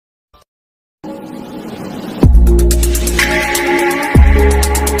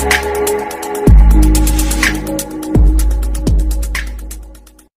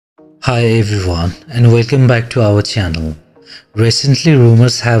Hi everyone and welcome back to our channel. Recently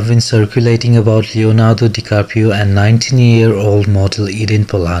rumors have been circulating about Leonardo DiCaprio and 19-year-old model Eden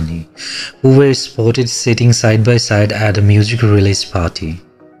Palani, who were spotted sitting side by side at a music release party.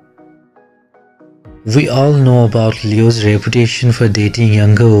 We all know about Leo's reputation for dating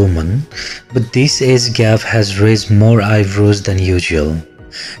younger women, but this age gap has raised more eyebrows than usual.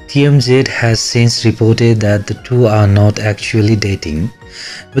 TMZ has since reported that the two are not actually dating,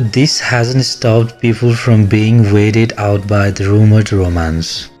 but this hasn't stopped people from being weirded out by the rumored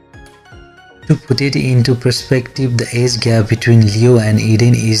romance. To put it into perspective, the age gap between Leo and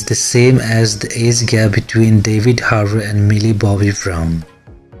Eden is the same as the age gap between David Harbour and Millie Bobby Brown.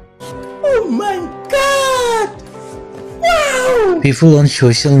 Oh my god! Wow! People on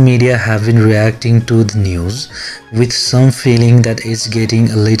social media have been reacting to the news, with some feeling that it's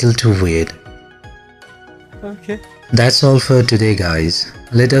getting a little too weird. Okay. That's all for today guys.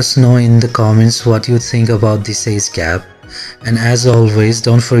 Let us know in the comments what you think about this age gap, and as always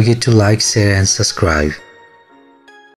don't forget to like, share and subscribe.